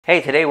Hey,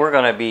 today we're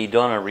going to be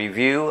doing a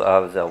review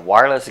of the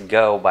Wireless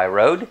Go by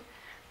Rode.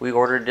 We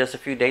ordered this a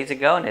few days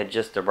ago and it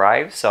just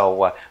arrived, so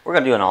we're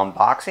going to do an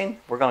unboxing.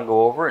 We're going to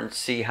go over it and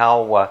see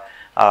how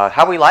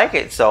we like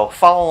it. So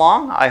follow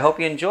along. I hope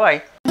you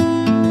enjoy.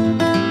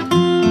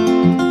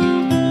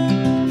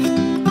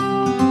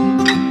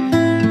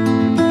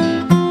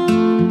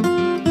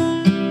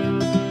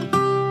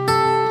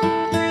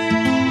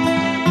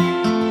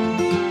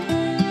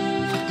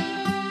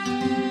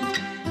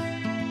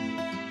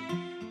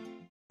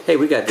 Hey,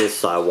 we got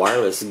this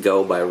Wireless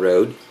Go by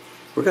Rode.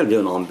 We're going to do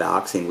an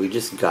unboxing. We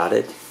just got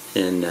it,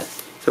 and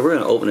so we're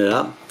going to open it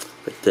up.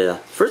 But the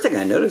first thing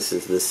I noticed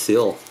is the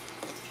seal,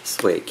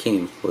 this way it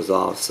came, was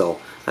off.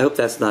 So I hope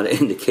that's not an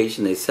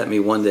indication they sent me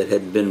one that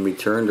had been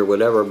returned or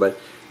whatever. But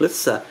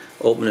let's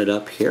open it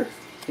up here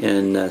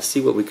and see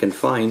what we can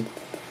find.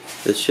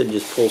 This should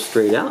just pull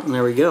straight out, and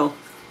there we go.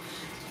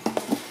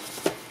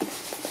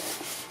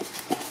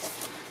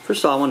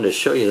 First of all, I wanted to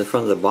show you the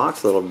front of the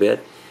box a little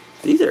bit.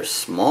 These are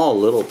small,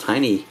 little,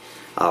 tiny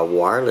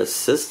wireless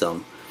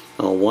system.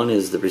 One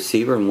is the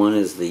receiver and one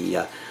is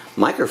the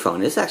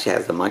microphone. This actually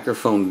has the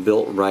microphone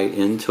built right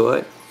into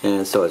it,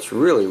 and so it's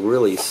really,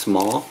 really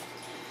small.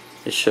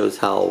 It shows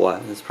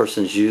how this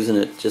person's using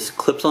it. Just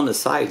clips on the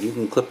side. You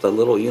can clip the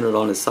little unit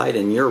on the side,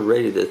 and you're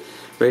ready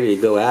to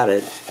go at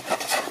it.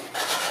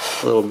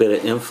 A little bit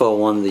of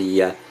info on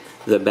the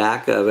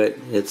back of it.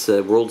 It's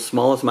the world's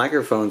smallest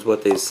microphone is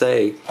what they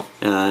say,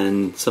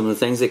 and some of the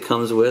things it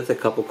comes with: a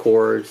couple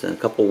cords and a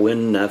couple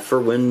wind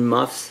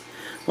muffs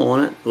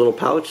on it, a little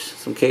pouch,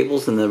 some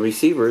cables, and the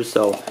receivers.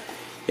 So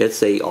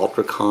it's a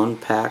ultra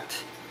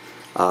compact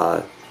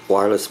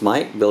wireless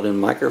mic, built-in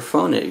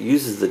microphone. It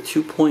uses the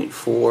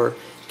 2.4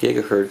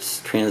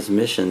 gigahertz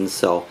transmission.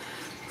 So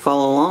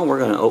follow along. We're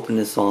going to open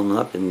this on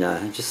up and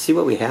just see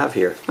what we have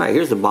here. Alright,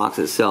 here's the box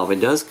itself. It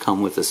does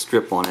come with a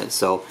strip on it,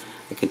 so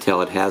I can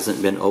tell it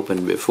hasn't been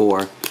opened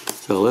before.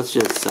 So let's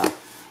just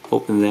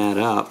open that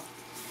up.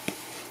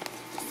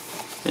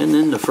 And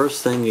then the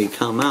first thing you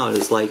come out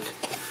is, like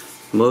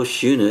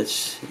most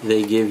units,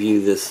 they give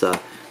you this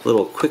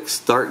little quick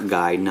start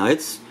guide. Now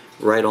it's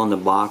right on the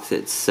box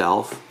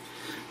itself.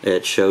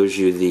 It shows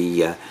you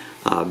the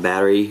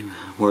battery,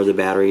 where the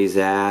battery is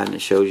at, and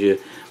it shows you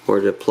where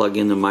to plug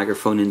in the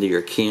microphone into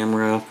your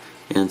camera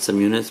and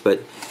some units. But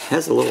it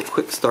has a little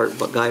quick start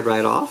guide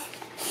right off.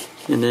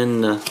 And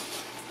then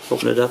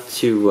open it up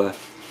to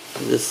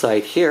this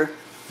side here,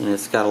 and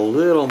it's got a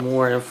little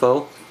more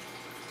info.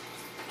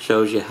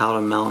 Shows you how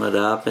to mount it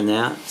up and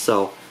that.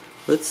 So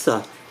let's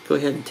go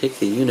ahead and take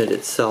the unit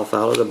itself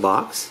out of the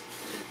box.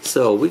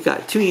 So we've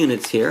got two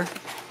units here.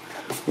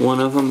 One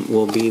of them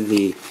will be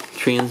the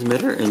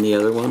transmitter and the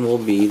other one will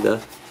be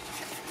the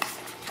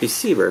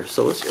receiver.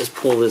 So let's just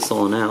pull this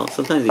on out.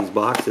 Sometimes these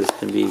boxes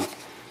can be,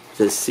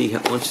 to see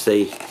how, once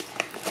they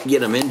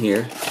get them in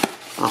here,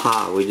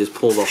 aha, we just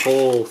pull the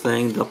whole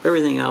thing, dump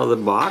everything out of the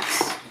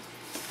box.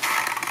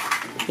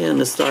 And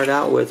to start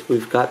out with,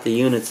 we've got the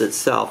units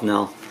itself.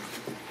 Now,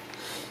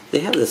 they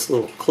have this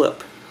little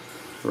clip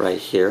right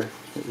here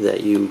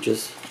that you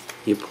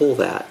pull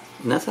that,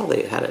 and that's how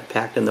they had it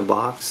packed in the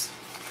box.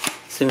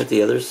 Same with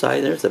the other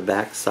side. There's the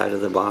back side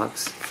of the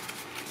box.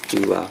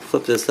 You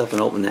flip this up and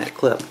open that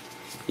clip.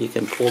 You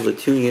can pull the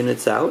two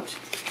units out.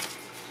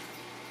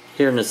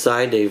 Here on the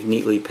side, they've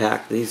neatly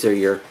packed. These are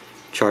your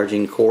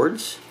charging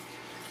cords.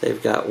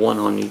 They've got one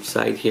on each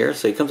side here.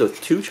 So it comes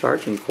with two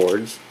charging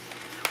cords,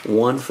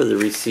 one for the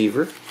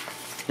receiver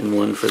and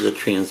one for the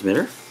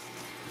transmitter.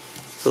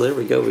 So there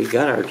we go. We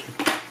got our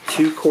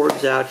two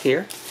cords out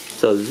here.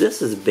 So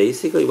this is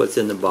basically what's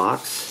in the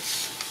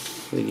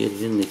box. We get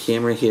it in the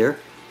camera here.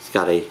 It's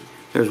got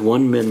there's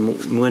one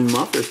wind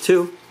muff. There's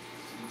two.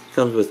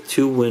 Comes with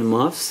two wind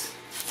muffs.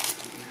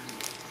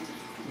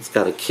 It's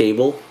got a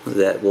cable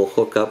that will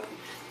hook up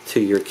to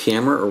your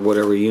camera or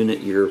whatever unit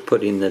you're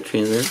putting the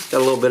transmitter. It's got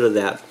a little bit of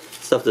that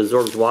stuff that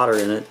absorbs water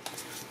in it.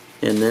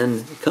 And then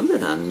it comes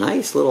in a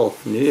nice little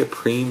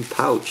neoprene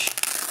pouch.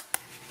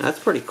 That's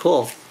pretty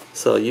cool.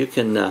 So you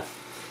can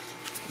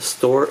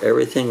store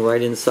everything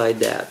right inside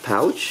that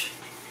pouch.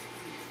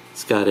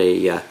 It's got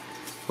a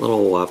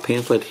little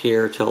pamphlet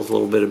here. Tells a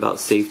little bit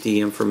about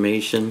safety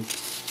information.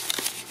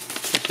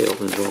 It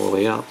opens all the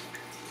way up.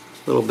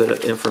 A little bit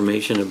of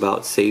information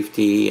about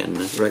safety and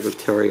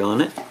regulatory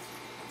on it.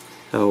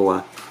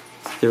 So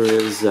there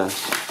is,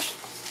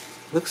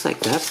 looks like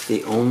that's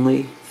the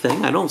only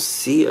thing. I don't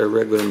see a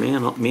regular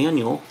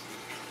manual.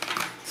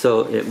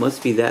 So it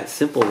must be that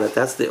simple that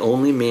that's the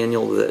only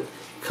manual that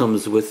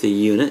comes with the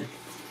unit.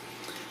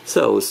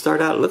 So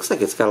start out, it looks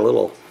like it's got a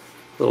little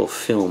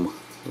film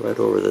right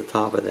over the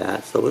top of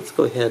that. So let's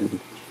go ahead and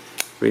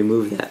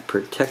remove that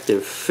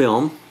protective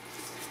film.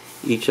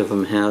 Each of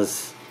them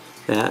has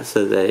that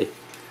so they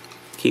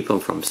keep them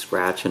from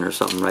scratching or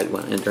something right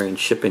during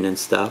shipping and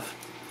stuff.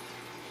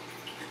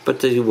 But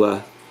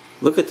to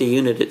look at the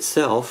unit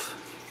itself,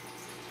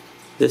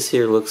 this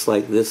here looks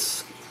like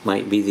this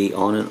might be the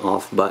on and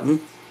off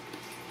button.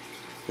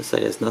 This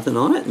side has nothing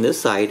on it, and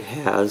this side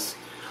has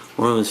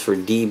one of them is for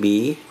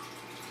dB,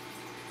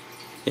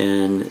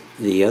 And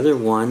the other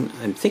one,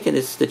 I'm thinking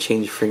it's to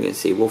change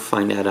frequency. We'll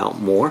find that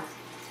out more.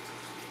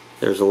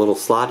 There's a little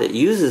slot. It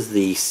uses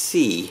the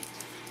C,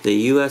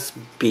 the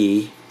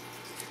USB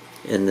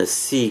and the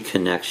C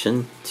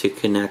connection to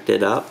connect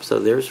it up. So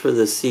there's where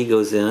the C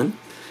goes in.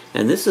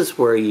 And this is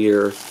where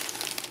your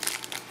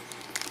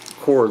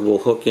cord will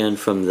hook in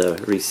from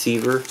the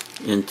receiver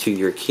into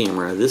your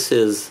camera. This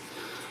is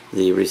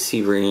the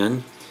receiver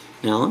in.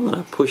 Now I'm going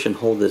to push and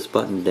hold this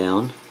button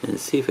down and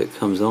see if it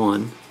comes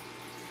on.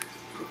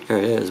 There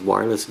it is,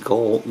 wireless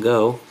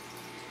go.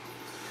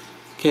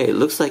 Okay, it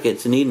looks like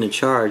it's needing a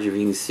charge. If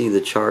you can see,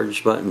 the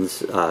charge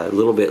button's a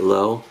little bit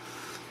low.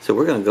 So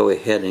we're going to go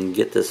ahead and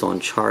get this on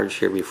charge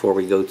here before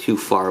we go too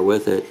far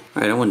with it.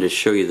 Alright, I wanted to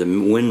show you the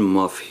wind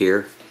muff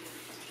here.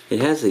 It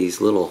has these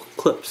little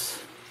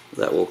clips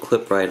that will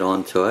clip right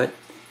onto it.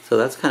 So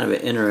that's kind of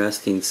an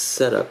interesting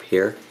setup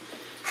here.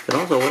 But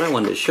also what I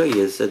wanted to show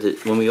you is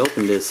that when we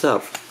opened this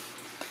up,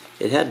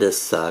 it had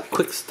this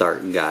quick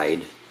start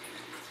guide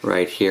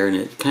right here, and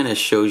it kind of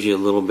shows you a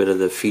little bit of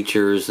the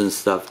features and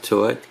stuff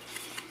to it.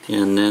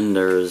 And then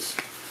there's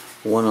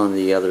one on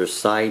the other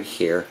side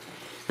here.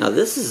 Now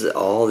this is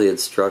all the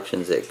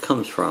instructions it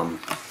comes from,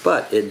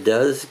 but it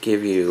does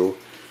give you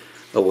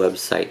a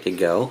website to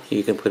go.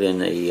 You can put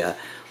in a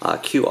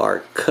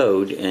QR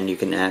code and you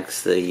can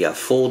access the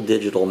full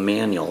digital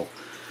manual.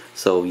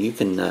 So you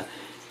can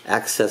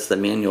access the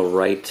manual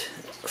right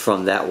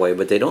from that way,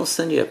 but they don't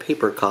send you a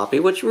paper copy,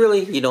 which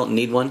really you don't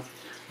need one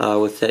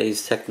with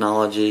today's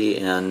technology,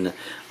 and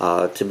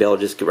to be able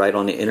to just get right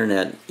on the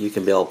internet, you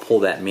can be able to pull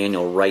that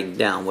manual right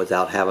down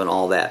without having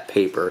all that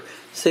paper.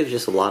 Saves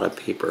just a lot of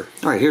paper.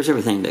 Alright, here's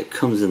everything that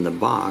comes in the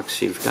box.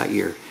 You've got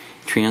your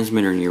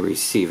transmitter and your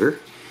receiver,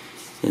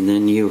 and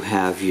then you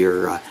have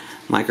your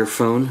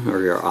microphone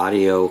or your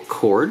audio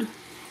cord.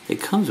 It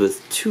comes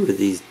with two of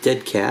these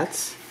dead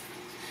cats.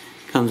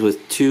 Comes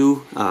with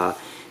two,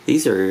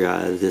 these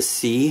are the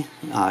C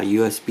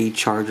USB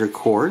charger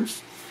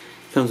cords.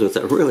 Comes with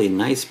a really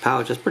nice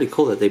pouch. It's pretty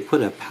cool that they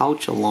put a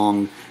pouch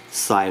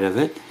alongside of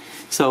it.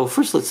 So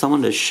first let's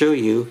someone to show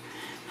you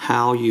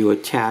how you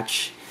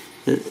attach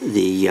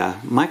the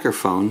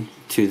microphone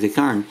to the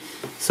car.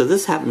 So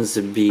this happens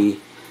to be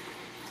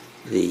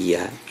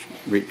the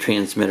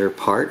transmitter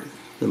part,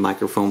 the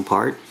microphone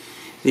part.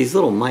 These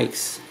little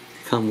mics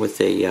come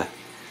with a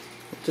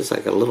just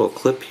like a little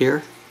clip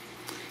here,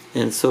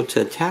 and so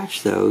to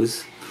attach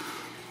those,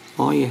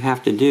 all you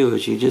have to do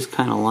is you just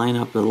kind of line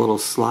up the little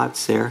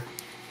slots there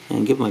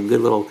and give them a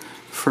good little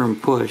firm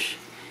push,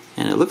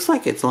 and it looks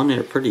like it's on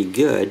there pretty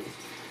good.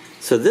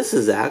 So this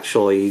is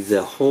actually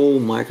the whole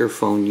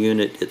microphone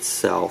unit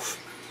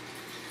itself.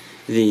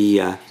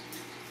 The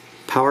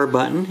power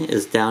button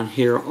is down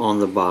here on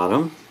the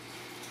bottom.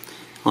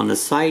 On the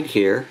side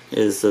here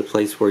is the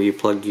place where you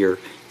plug your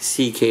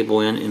C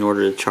cable in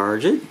order to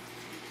charge it.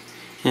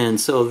 And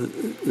so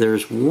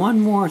there's one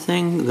more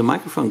thing. The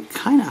microphone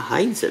kind of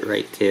hides it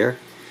right there,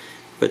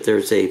 but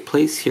there's a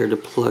place here to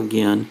plug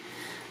in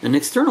an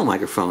external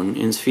microphone.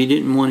 And if you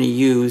didn't want to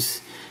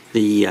use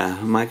the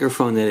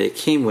microphone that it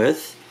came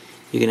with,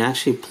 you can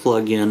actually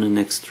plug in an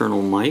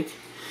external mic.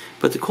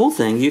 But the cool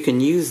thing, you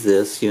can use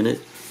this unit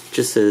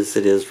just as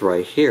it is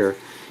right here.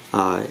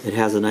 It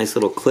has a nice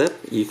little clip.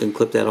 You can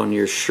clip that on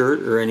your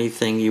shirt or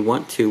anything you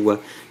want to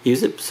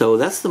use it. So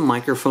that's the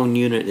microphone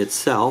unit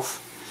itself.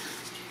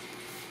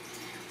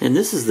 And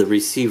this is the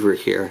receiver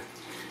here.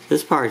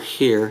 This part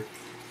here,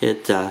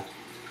 it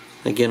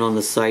again on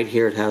the side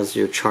here, it has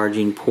your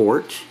charging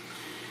port.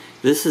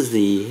 This is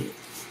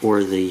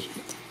where the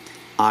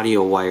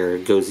audio wire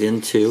goes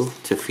into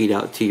to feed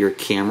out to your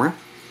camera.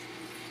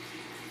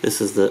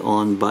 This is the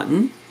on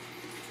button,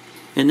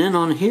 and then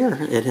on here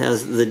it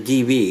has the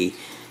dB.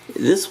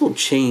 This will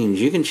change.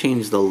 You can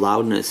change the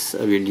loudness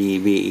of your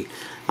dB.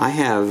 I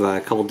have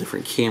a couple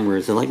different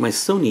cameras, and like my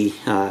Sony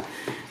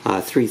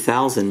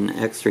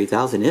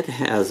X300, it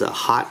has a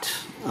hot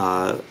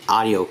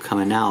audio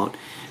coming out,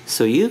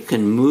 so you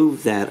can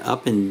move that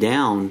up and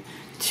down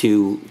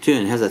to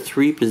it has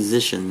 3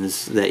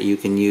 positions that you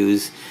can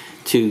use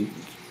to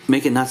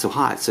make it not so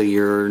hot, so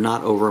you're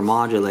not over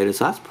modulated.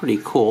 So that's pretty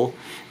cool.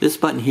 This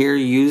button here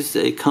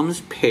it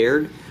comes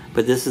paired,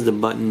 but this is the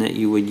button that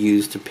you would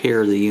use to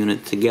pair the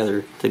unit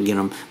together to get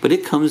them. But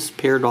it comes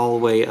paired all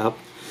the way up.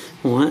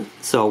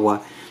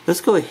 So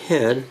let's go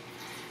ahead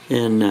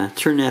and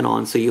turn that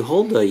on. So you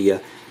hold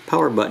the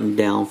power button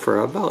down for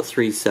about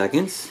 3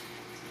 seconds.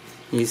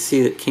 You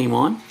see it came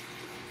on.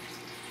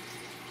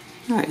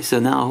 Alright, so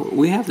now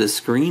we have the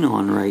screen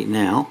on right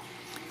now,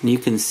 and you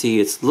can see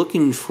it's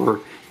looking for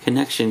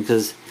connection,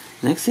 because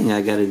the next thing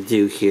I got to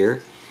do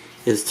here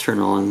is turn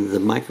on the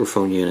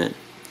microphone unit.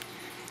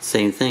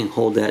 Same thing,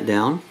 hold that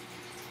down.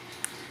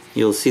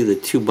 You'll see the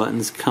 2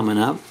 buttons coming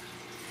up.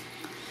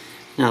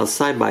 Now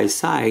side by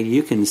side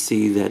you can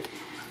see that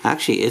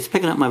actually it's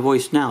picking up my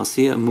voice now.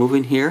 See it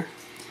moving here?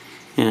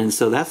 And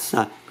so that's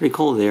pretty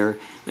cool there.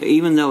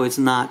 Even though it's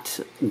not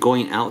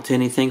going out to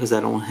anything because I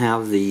don't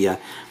have the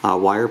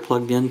wire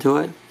plugged into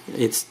it,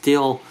 it's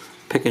still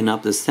picking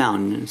up the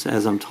sound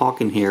as I'm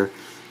talking here.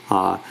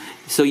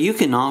 So you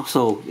can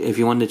also, if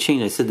you wanted to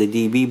change, I said the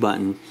DB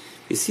button.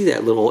 You see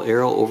that little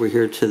arrow over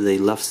here to the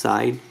left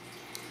side?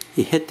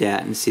 You hit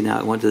that and see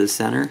now it went to the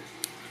center.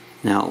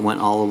 Now it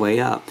went all the way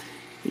up.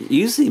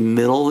 Usually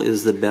middle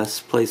is the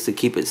best place to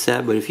keep it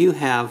set, but if you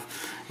have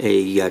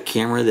a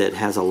camera that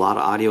has a lot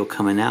of audio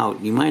coming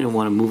out, you might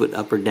want to move it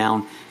up or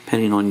down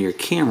depending on your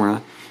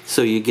camera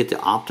so you get the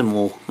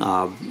optimal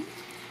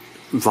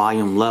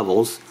volume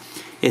levels.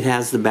 It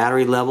has the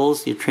battery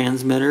levels, your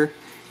transmitter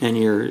and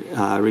your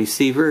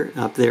receiver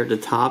up there at the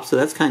top, so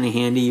that's kind of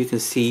handy. You can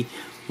see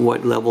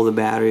what level the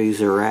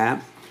batteries are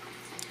at.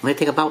 They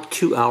take about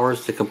 2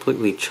 hours to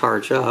completely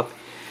charge up,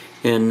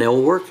 and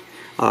they'll work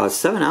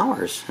 7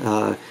 hours.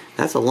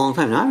 That's a long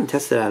time. Now, I haven't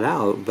tested that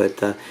out,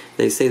 but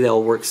they say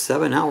they'll work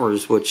 7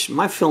 hours, which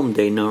my film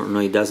day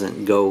normally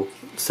doesn't go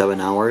 7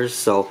 hours,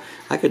 so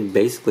I could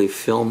basically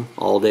film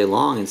all day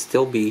long and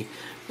still be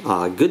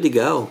good to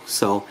go.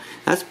 So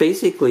that's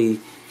basically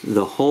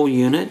the whole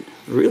unit.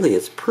 Really,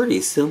 it's pretty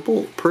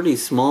simple, pretty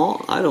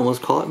small. I'd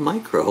almost call it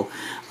micro.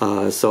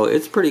 So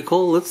it's pretty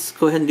cool. Let's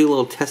go ahead and do a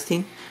little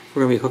testing.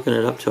 We're going to be hooking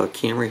it up to a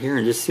camera here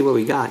and just see what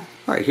we got.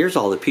 Alright, here's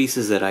all the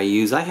pieces that I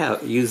use. I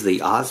have used the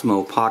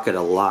Osmo Pocket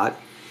a lot,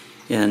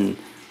 and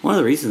one of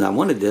the reasons I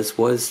wanted this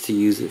was to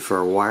use it for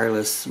a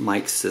wireless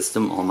mic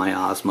system on my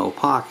Osmo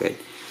Pocket.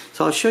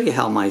 So I'll show you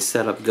how my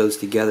setup goes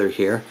together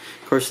here.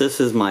 Of course, this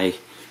is my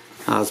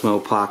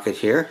Osmo Pocket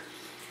here,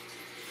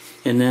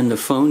 and then the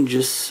phone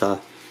just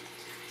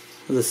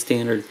the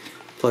standard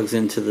plugs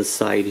into the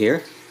side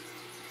here,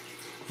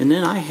 and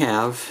then I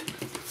have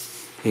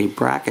a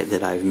bracket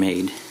that I've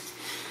made.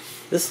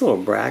 This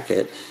little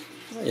bracket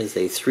is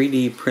a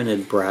 3D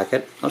printed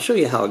bracket. I'll show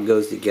you how it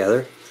goes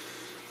together.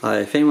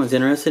 If anyone's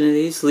interested in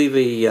these, leave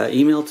a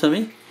email to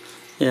me,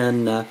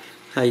 and I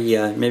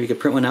maybe could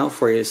print one out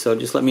for you. So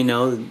just let me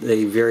know.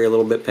 They vary a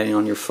little bit depending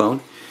on your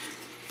phone.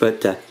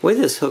 But the way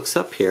this hooks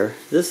up here,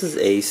 this is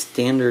a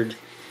standard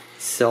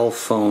cell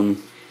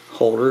phone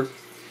holder,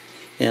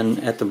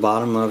 and at the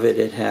bottom of it,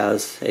 it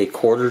has a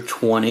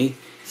 1/4-20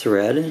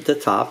 thread, and at the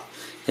top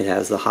it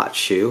has the hot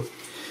shoe.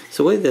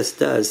 So the way this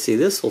does, see,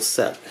 this will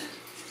set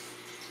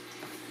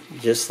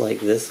just like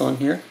this on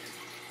here,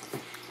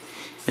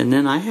 and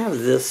then I have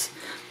this.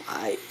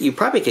 You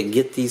probably could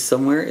get these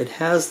somewhere. It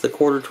has the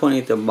 1/4-20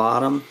 at the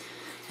bottom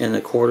and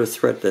the 1/4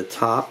 thread at the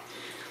top.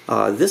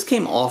 This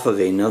came off of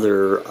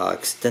another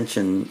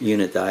extension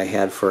unit that I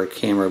had for a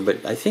camera,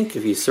 but I think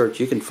if you search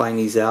you can find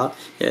these out.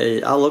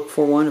 I'll look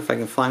for one. If I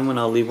can find one,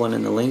 I'll leave one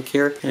in the link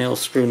here, and it'll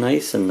screw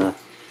nice and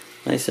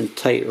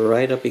tight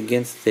right up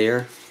against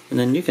there, and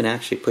then you can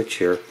actually put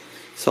your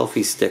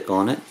selfie stick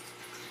on it.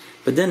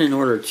 But then in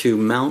order to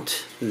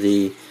mount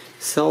the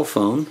cell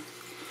phone,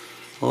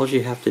 all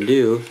you have to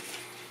do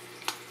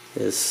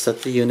is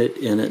set the unit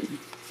in it,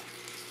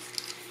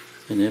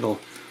 and it'll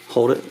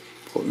hold it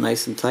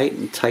nice and tight,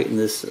 and tighten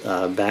this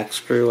back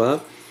screw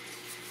up,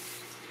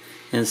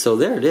 and so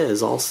there it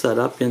is, all set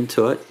up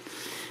into it.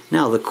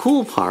 Now the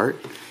cool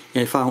part,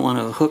 if I want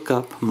to hook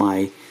up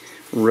my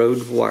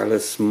Rode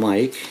wireless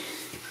mic,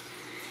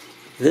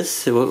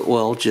 this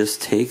will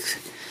just take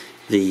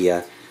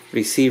the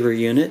receiver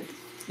unit,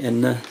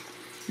 and the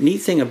neat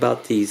thing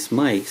about these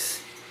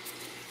mics,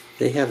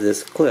 they have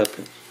this clip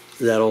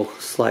that'll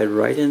slide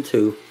right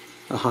into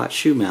a hot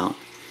shoe mount,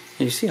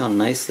 and you see how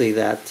nicely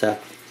that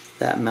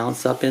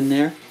mounts up in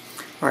there.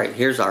 Alright,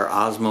 here's our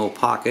Osmo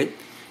Pocket.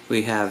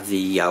 We have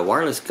the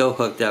wireless Go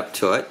hooked up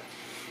to it,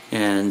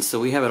 and so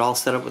we have it all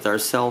set up with our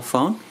cell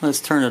phone.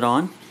 Let's turn it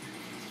on.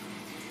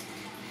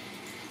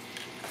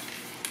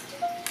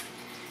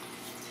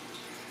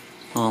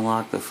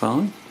 Unlock the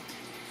phone.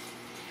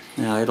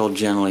 Now it'll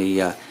generally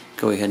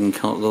go ahead and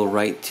go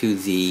right to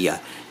the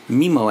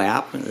Mimo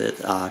app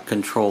that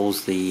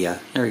controls the,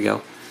 there we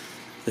go,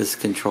 this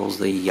controls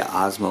the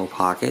Osmo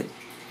Pocket.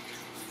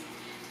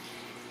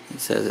 It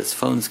says its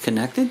phone's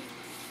connected.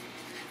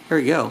 There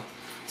we go.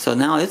 So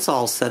now it's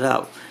all set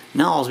up.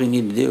 Now all we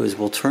need to do is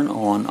we'll turn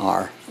on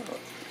our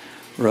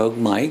Rogue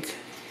mic,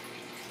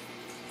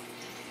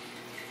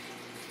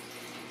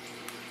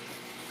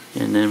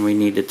 and then we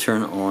need to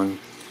turn on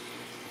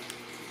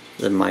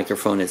the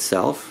microphone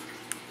itself.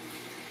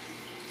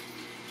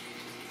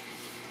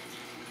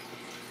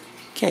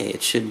 Okay,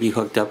 it should be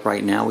hooked up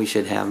right now. We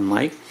should have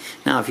mic.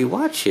 Now if you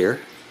watch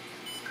here,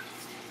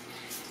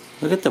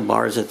 look at the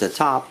bars at the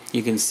top.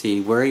 You can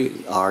see where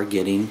you are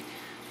getting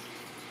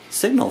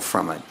signal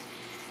from it.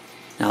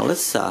 Now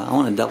let's, I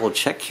want to double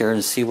check here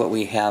and see what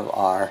we have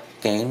our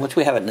gain, which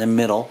we have it in the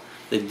middle,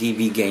 the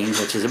dB gain,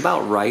 which is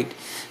about right.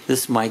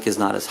 This mic is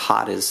not as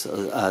hot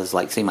as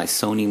like say my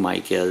Sony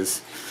mic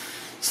is.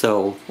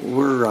 So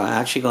we're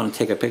actually going to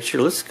take a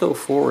picture. Let's go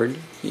forward.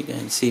 You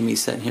can see me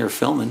sitting here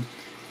filming.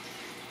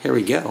 Here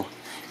we go.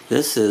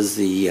 This is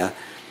the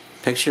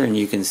picture, and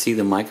you can see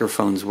the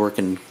microphone's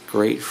working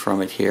great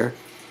from it here.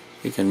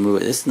 You can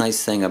move it. This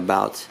nice thing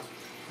about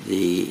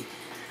the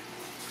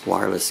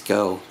wireless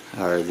Go,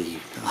 or the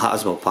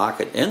Osmo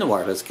Pocket and the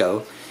wireless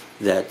Go,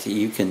 that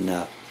you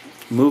can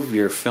move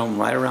your film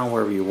right around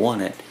wherever you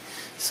want it.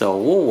 So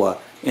we'll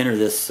enter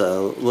this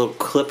little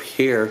clip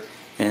here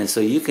and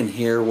so you can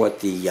hear what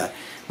the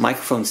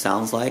microphone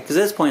sounds like. Because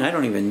at this point I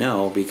don't even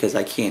know, because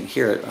I can't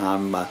hear it.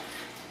 I'm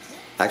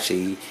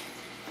actually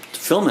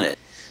filming it.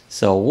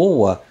 So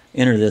we'll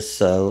enter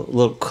this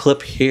little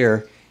clip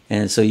here,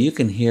 and so you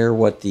can hear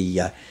what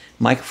the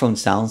microphone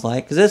sounds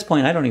like. Because at this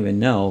point I don't even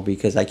know,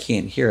 because I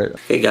can't hear it.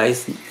 Okay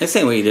guys, next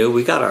thing we do,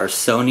 we got our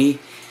Sony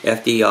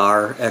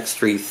FDR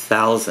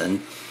X300.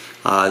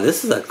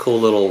 This is a cool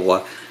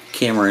little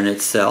camera in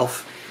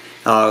itself.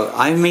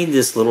 I made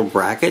this little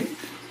bracket.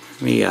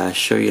 Let me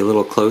show you a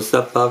little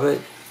close-up of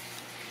it.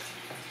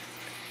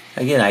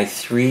 Again, I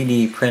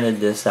 3D printed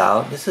this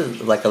out. This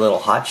is like a little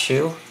hot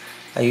shoe.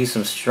 I used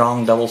some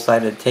strong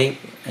double-sided tape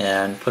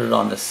and put it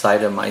on the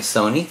side of my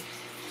Sony.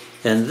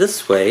 And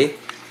this way,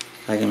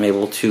 I am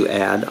able to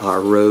add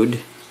our Rode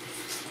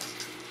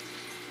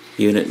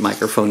unit,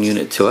 microphone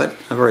unit to it.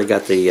 I've already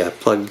got the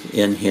plug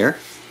in here.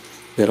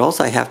 But all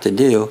I have to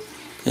do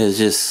is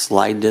just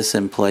slide this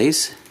in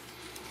place.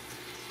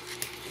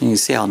 And you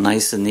see how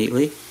nice and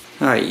neatly.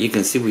 Alright, you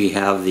can see we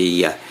have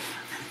the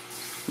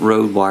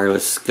Rode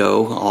Wireless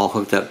Go all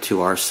hooked up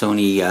to our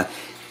Sony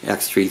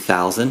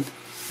X3000.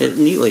 It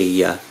neatly,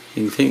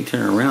 you can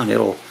turn it around,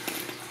 it'll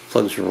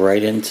plugs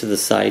right into the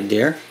side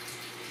there.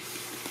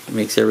 It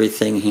makes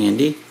everything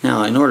handy.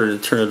 Now, in order to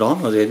turn it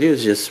on, what I do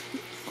is just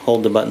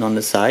hold the button on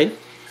the side,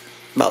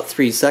 about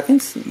 3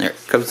 seconds, and there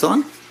it comes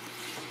on.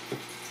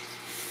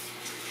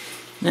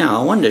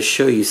 Now, I wanted to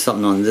show you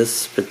something on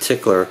this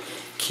particular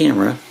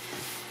camera.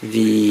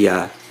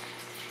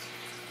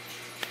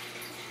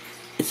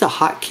 It's a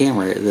hot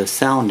camera. The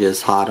sound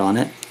is hot on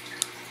it.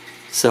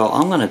 So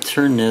I'm going to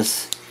turn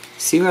this,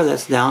 see where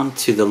that's down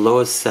to the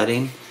lowest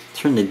setting?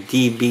 Turn the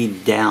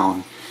dB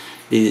down.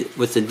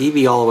 With the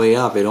dB all the way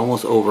up, it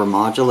almost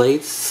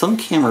overmodulates. Some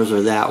cameras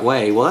are that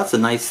way. Well, that's a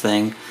nice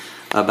thing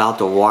about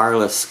the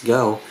Wireless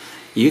Go.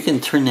 You can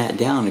turn that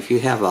down. If you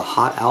have a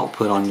hot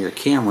output on your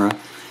camera,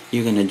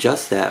 you can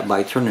adjust that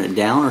by turning it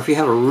down, or if you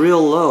have a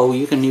real low,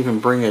 you can even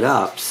bring it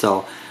up.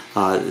 So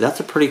that's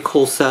a pretty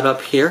cool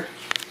setup here.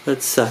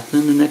 Let's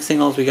then the next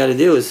thing all we got to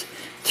do is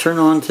turn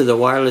on to the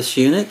wireless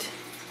unit.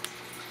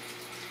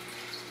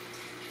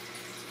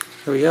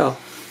 There we go.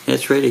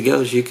 It's ready to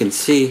go. As you can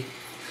see,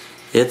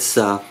 it's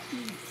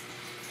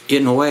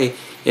getting away.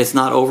 It's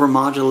not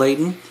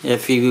overmodulating.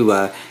 If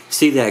you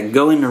see that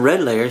go in the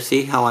red layer,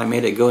 see how I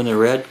made it go in the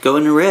red? Go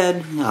in the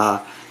red.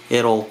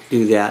 It'll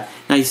do that.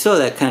 Now you saw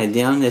that kind of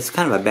dim. It's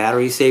kind of a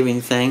battery saving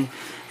thing.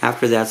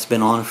 After that's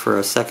been on for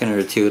a second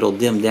or two, it'll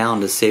dim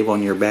down to save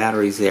on your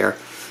batteries there.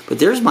 But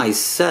there's my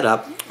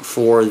setup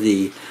for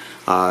the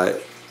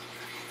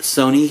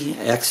Sony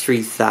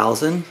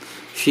X3000.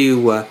 If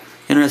you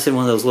interested in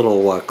one of those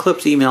little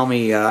clips, email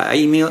me. I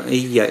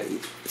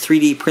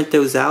 3D print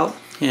those out,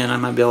 and I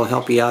might be able to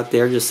help you out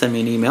there. Just send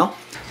me an email.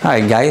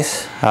 Alright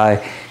guys,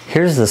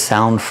 here's the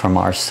sound from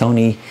our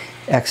Sony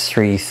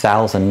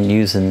X3000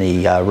 using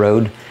the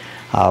Rode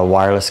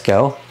Wireless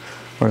Go.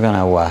 We're going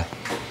to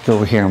go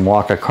over here and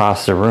walk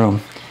across the room,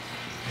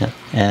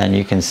 and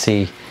you can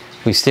see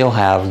we still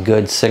have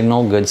good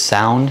signal, good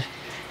sound.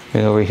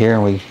 We're over here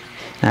and we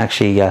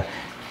actually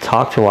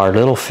talk to our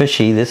little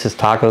fishy. This is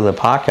Taco the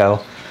Paco,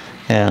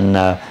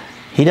 and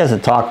he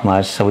doesn't talk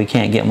much, so we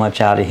can't get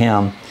much out of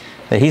him.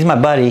 But he's my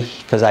buddy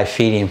because I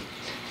feed him.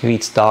 He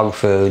eats dog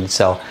food.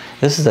 So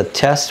this is a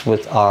test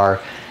with our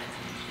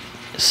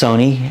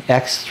Sony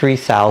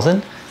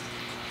X3000,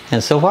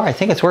 and so far I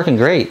think it's working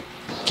great.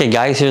 Okay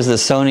guys, here's the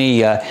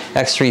Sony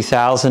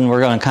X3000. We're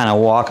going to kind of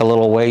walk a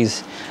little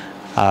ways.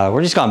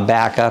 We're just going to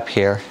back up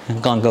here. I'm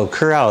going to go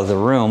clear out of the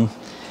room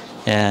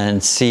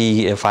and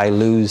see if I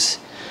lose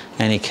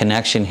any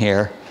connection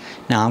here.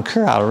 Now I'm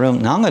clear out of the room.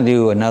 Now I'm going to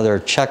do another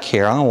check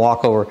here. I'm going to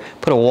walk over,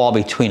 put a wall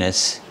between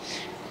us.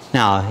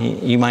 Now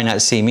you might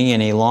not see me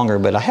any longer,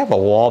 but I have a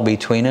wall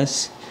between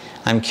us.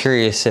 I'm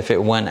curious if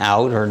it went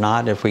out or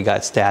not, if we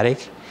got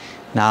static.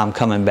 Now I'm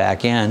coming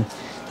back in.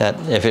 That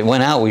if it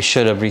went out, we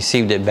should have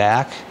received it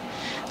back.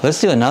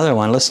 Let's do another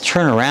one. Let's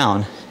turn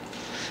around,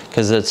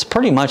 because it's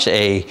pretty much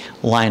a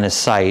line of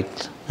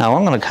sight. Now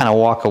I'm going to kind of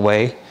walk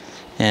away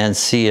and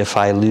see if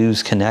I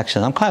lose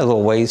connection. I'm kind of a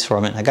little ways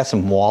from it. I got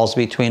some walls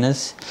between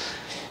us.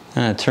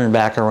 I'm going to turn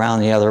back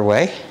around the other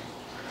way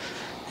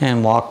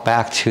and walk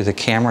back to the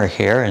camera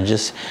here and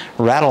just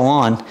rattle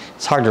on.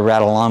 It's hard to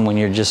rattle on when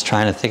you're just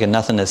trying to think of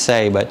nothing to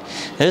say, but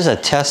there's a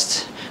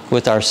test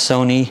with our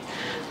Sony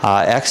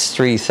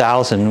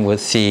X3000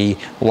 with the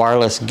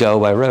Wireless Go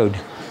by Rode.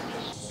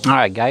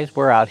 Alright guys,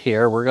 we're out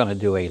here. We're going to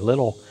do a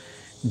little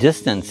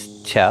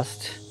distance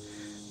test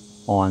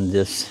on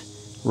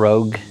this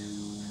Rode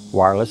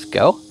Wireless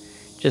Go,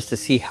 just to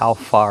see how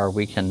far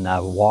we can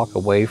walk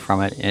away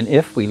from it and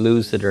if we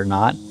lose it or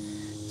not.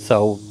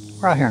 So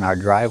we're out here in our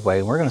driveway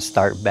and we're going to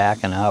start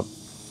backing up,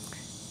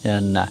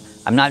 and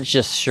I'm not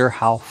just sure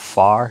how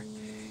far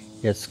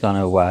it's going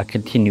to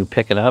continue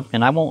picking up,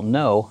 and I won't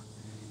know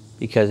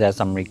because as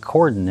I'm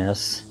recording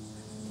this,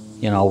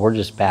 you know, we're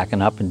just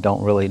backing up and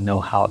don't really know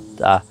how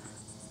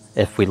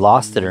if we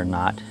lost it or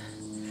not.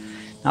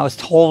 I was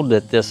told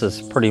that this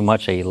is pretty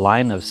much a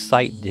line of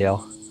sight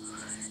deal.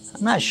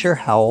 I'm not sure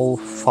how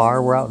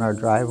far we're out in our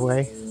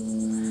driveway,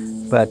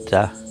 but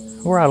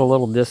we're out a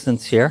little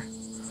distance here.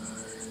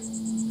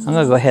 I'm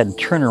gonna go ahead and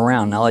turn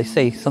around. Now, like I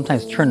say,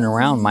 sometimes turning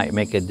around might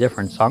make a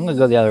difference. So I'm gonna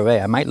go the other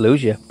way. I might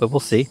lose you, but we'll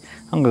see.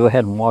 I'm gonna go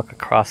ahead and walk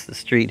across the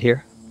street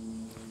here.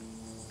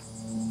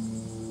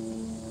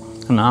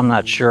 And I'm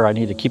not sure I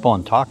need to keep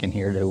on talking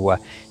here to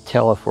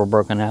tell if we're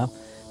broken up.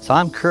 So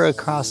I'm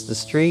across the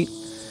street.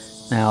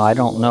 Now, I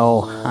don't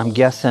know, I'm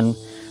guessing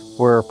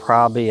we're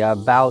probably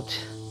about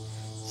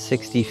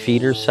 60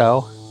 feet or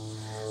so.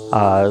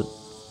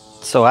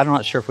 So I'm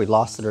not sure if we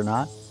lost it or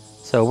not.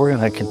 So we're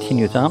gonna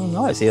continue to,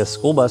 oh, I see a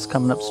school bus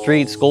coming up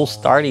street. School's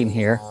starting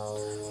here.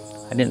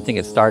 I didn't think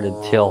it started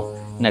till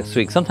next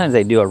week. Sometimes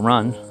they do a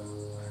run.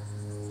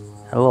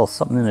 A little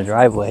something in the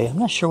driveway. I'm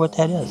not sure what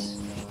that is.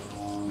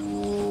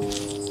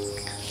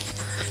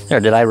 There,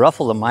 did I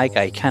ruffle the mic?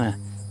 I kind of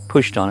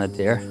pushed on it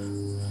there.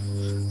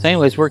 So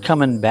anyways, we're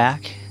coming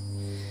back.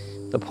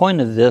 The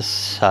point of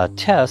this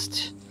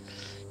test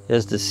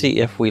is to see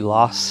if we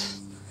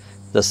lost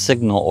the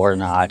signal or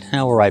not.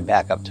 Now we're right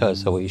back up to it,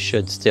 so we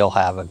should still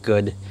have a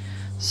good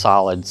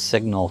solid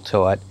signal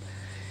to it.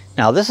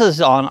 Now this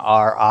is on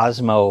our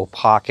Osmo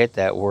Pocket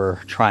that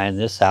we're trying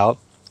this out.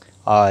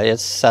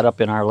 It's set up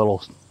in our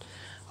little,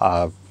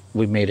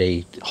 we made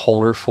a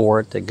holder for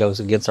it that goes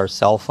against our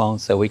cell phone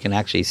so we can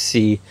actually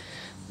see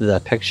the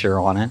picture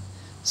on it.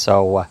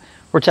 So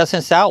we're testing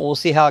this out. We'll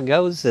see how it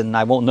goes, and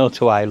I won't know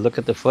till I look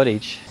at the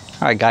footage.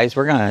 All right, guys,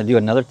 we're gonna do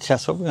another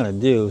test. What we're gonna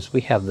do is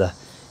we have the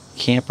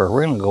camper.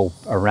 We're gonna go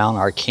around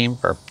our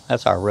camper.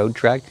 That's our road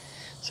truck.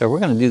 So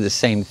we're gonna do the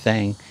same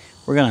thing.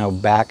 We're gonna go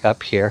back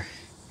up here,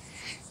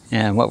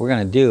 and what we're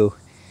gonna do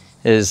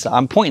is,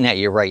 I'm pointing at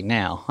you right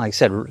now. Like I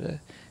said,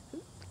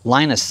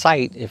 line of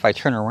sight, if I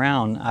turn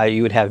around,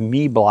 you would have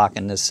me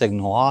blocking the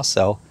signal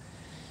also.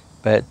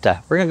 But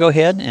we're gonna go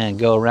ahead and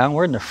go around.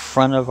 We're in the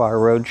front of our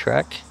road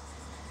truck,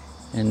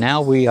 and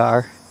now we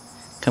are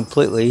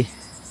completely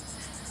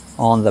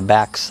on the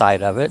back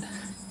side of it.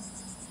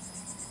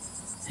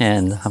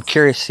 And I'm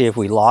curious to see if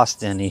we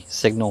lost any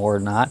signal or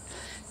not.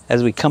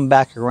 As we come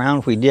back around,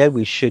 if we did,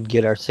 we should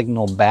get our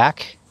signal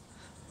back.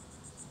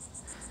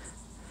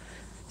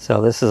 So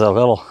this is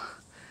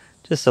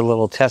just a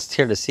little test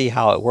here to see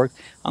how it worked.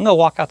 I'm gonna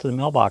walk out to the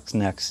mailbox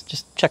next,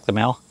 just check the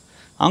mail.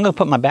 I'm gonna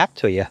put my back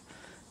to you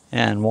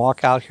and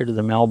walk out here to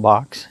the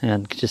mailbox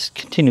and just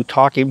continue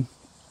talking.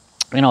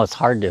 You know, it's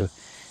hard to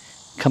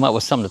come up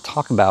with something to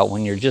talk about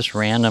when you're just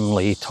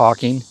randomly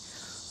talking,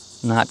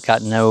 not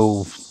got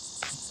no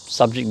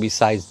subject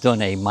besides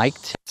doing a mic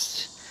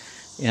test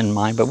in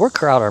mind. But we're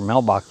out our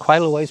mailbox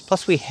quite a ways.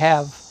 Plus we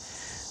have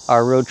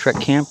our road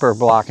truck camper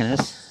blocking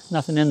us.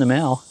 Nothing in the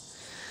mail.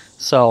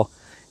 So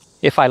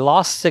if I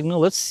lost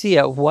signal, let's see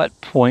at what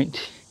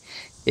point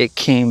it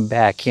came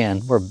back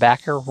in. We're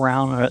back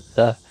around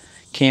the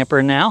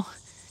camper now.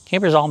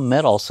 Camper's all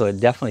metal, so it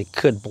definitely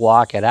could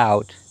block it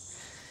out.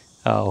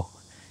 Oh,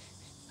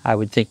 I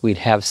would think we'd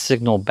have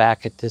signal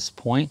back at this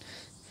point.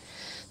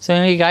 So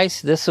anyway,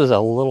 guys, this was a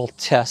little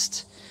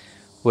test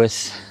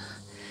with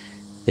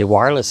the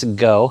wireless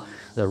Go,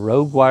 the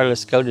Rogue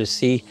Wireless Go, to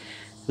see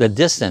the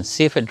distance,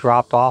 see if it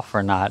dropped off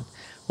or not.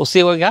 We'll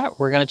see what we got.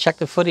 We're gonna check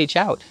the footage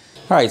out.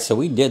 All right, so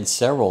we did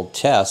several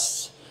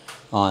tests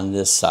on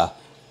this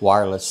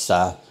wireless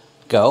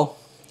Go.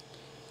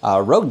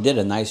 Rogue did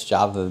a nice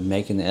job of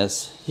making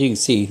this. You can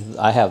see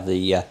I have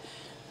the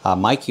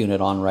mic unit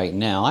on right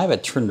now. I have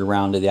it turned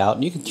around to the out,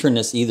 and you can turn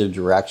this either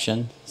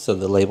direction so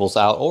the label's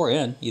out or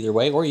in, either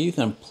way, or you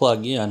can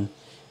plug in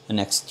an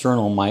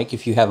external mic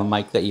if you have a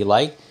mic that you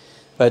like.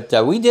 But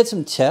we did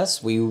some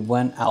tests. We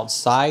went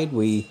outside.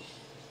 We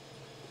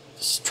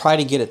tried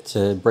to get it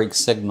to break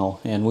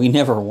signal, and we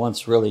never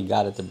once really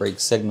got it to break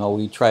signal.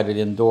 We tried it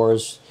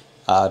indoors,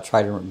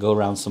 tried to go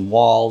around some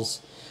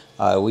walls.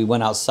 We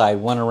went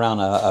outside, went around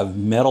a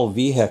metal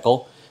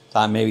vehicle.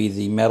 Thought maybe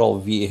the metal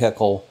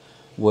vehicle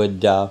would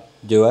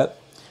do it.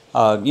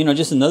 You know,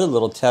 just another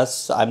little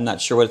test. I'm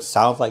not sure what it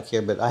sounds like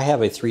here, but I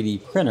have a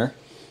 3D printer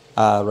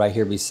right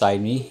here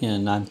beside me,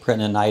 and I'm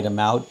printing an item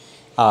out.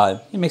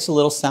 It makes a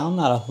little sound,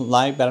 not a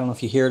live, but I don't know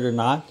if you hear it or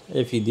not.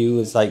 If you do,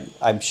 it's like,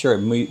 I'm sure it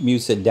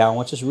mutes it down,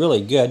 which is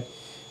really good.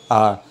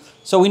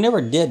 So we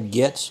never did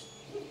get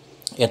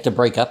it to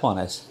break up on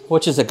us,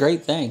 which is a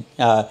great thing.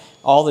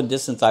 All the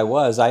distance I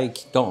was, I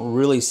don't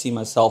really see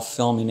myself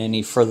filming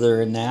any further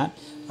than that.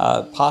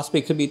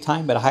 Possibly could be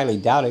time, but I highly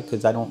doubt it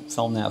because I don't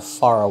film that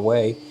far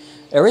away.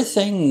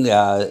 Everything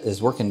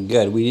is working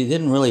good. We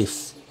didn't really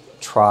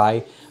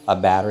try a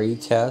battery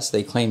test.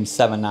 They claim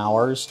 7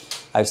 hours.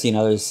 I've seen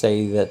others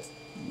say that,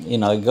 you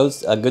know, it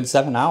goes a good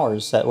 7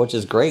 hours, which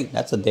is great.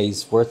 That's a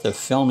day's worth of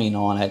filming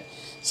on it.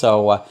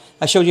 So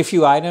I showed you a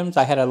few items.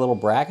 I had a little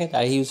bracket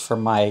I used for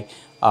my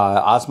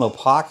Osmo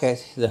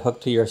Pocket that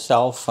hooked to your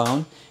cell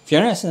phone. If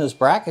you're interested in those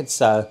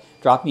brackets,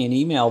 drop me an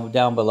email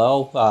down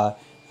below.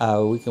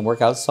 We can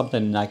work out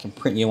something and I can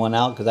print you one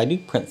out, because I do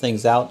print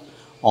things out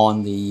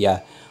on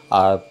the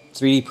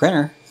 3D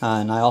printer.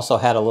 And I also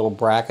had a little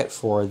bracket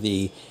for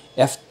the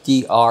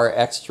FDR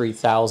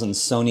X300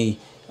 Sony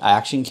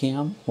Action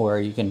Cam, where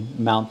you can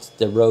mount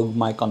the Rogue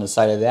mic on the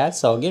side of that.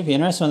 So again, if you're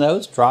interested in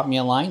those, drop me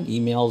a line.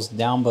 Email's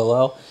down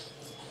below.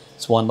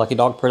 It's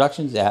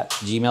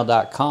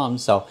oneluckydogproductions@gmail.com.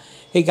 So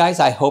hey guys,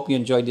 I hope you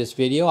enjoyed this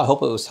video. I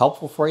hope it was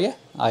helpful for you.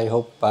 I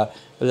hope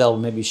that'll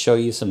maybe show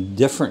you some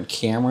different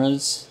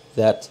cameras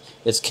that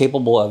it's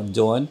capable of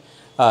doing.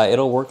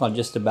 It'll work on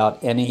just about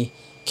any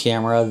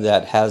camera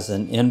that has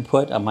an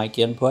input, a mic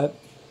input.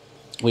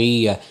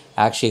 We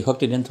actually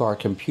hooked it into our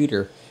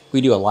computer.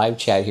 We do a live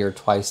chat here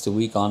twice a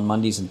week on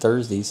Mondays and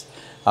Thursdays.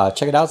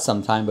 Check it out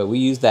sometime, but we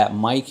use that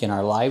mic in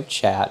our live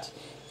chat,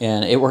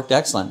 and it worked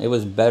excellent. It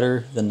was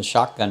better than the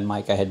shotgun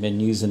mic I had been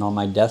using on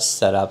my desk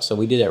setup, so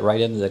we did it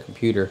right into the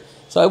computer.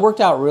 So it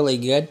worked out really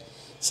good.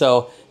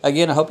 So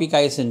again, I hope you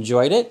guys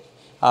enjoyed it.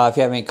 If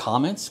you have any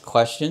comments,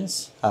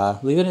 questions,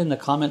 leave it in the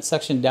comment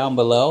section down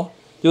below.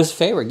 Do us a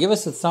favor, give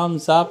us a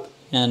thumbs up.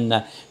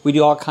 And we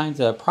do all kinds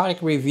of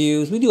product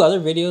reviews. We do other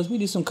videos. We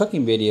do some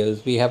cooking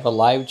videos. We have a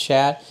live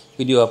chat.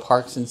 We do a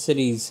Parks and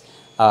Cities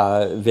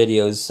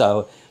videos.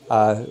 So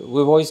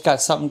we've always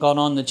got something going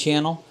on the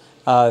channel.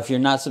 If you're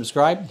not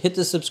subscribed, hit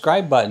the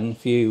subscribe button.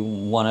 If you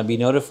want to be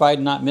notified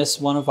and not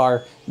miss one of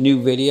our new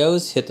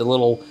videos, hit the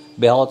little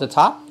bell at the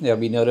top. You'll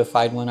be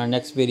notified when our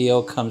next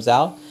video comes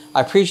out.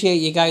 I appreciate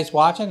you guys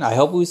watching. I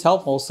hope it was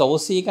helpful. So we'll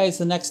see you guys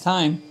the next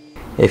time.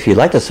 If you'd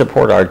like to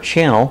support our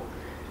channel,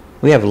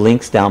 we have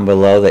links down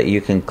below that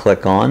you can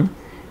click on.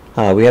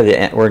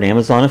 We're an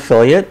Amazon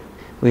affiliate.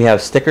 We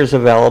have stickers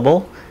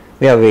available.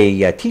 We have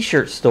a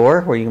t-shirt store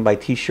where you can buy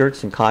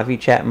t-shirts and coffee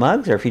chat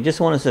mugs. Or if you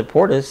just want to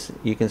support us,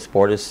 you can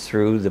support us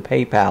through the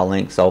PayPal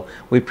link. So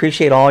we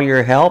appreciate all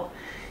your help.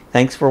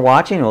 Thanks for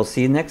watching. We'll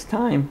see you next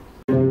time.